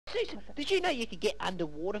Susan, did you know you could get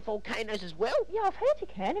underwater volcanoes as well? Yeah, I've heard you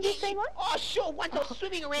can. Have you seen one? Oh, sure. Once I was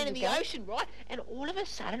swimming around in the ocean, right, and all of a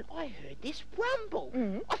sudden I heard this rumble.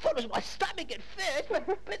 I thought it was my stomach at first,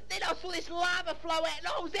 but then I saw this lava flow out and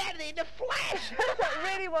I was out of there in a flash. So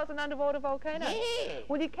it really was an underwater volcano? Yeah.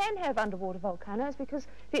 Well, you can have underwater volcanoes because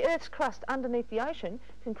the Earth's crust underneath the ocean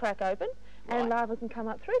can crack open and lava can come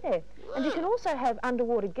up through there. And you can also have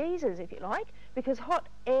underwater geysers, if you like, because hot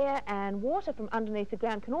air and water from underneath the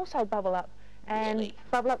ground can also bubble up and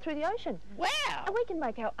bubble up through the ocean. Wow. And we can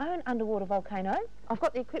make our own underwater volcano. I've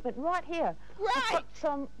got the equipment right here. Right. I've got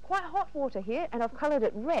some quite hot water here and I've coloured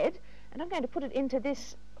it red, and I'm going to put it into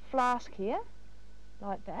this flask here,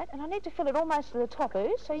 like that, and I need to fill it almost to the top,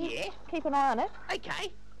 so you keep an eye on it.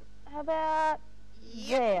 Okay. How about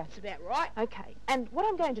there? That's about right. Okay, and what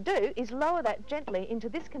I'm going to do is lower that gently into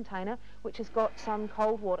this container, which has got some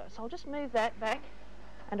cold water. So I'll just move that back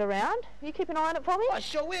and around. You keep an eye on it for me? I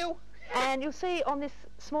sure will. And you'll see on this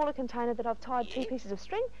smaller container that I've tied 2 pieces of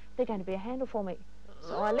string. They're going to be a handle for me.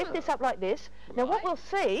 So I lift this up like this. Now what we'll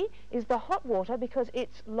see is the hot water, because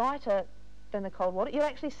it's lighter than the cold water, you'll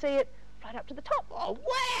actually see it float up to the top. Oh,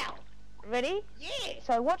 wow. Ready? Yeah.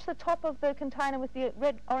 So watch the top of the container with the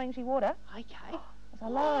red orangey water. Okay. As I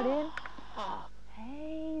lower it in. Oh.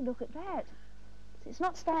 Hey, look at that. It's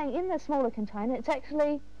not staying in the smaller container, it's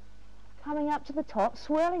actually coming up to the top,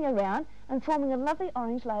 swirling around and forming a lovely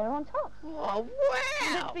orange layer on top. Oh,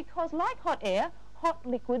 And it's wow. because, like hot air, hot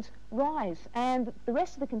liquids rise and the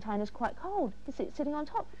rest of the container is quite cold. You see it sitting on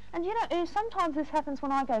top. And you know, sometimes this happens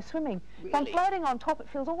when I go swimming. If I'm floating on top, it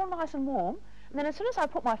feels all nice and warm. And then as soon as I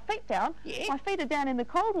put my feet down, my feet are down in the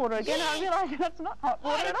cold water again, and I realise that's not hot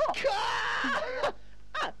water at all.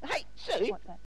 Hey, Sue. What's that?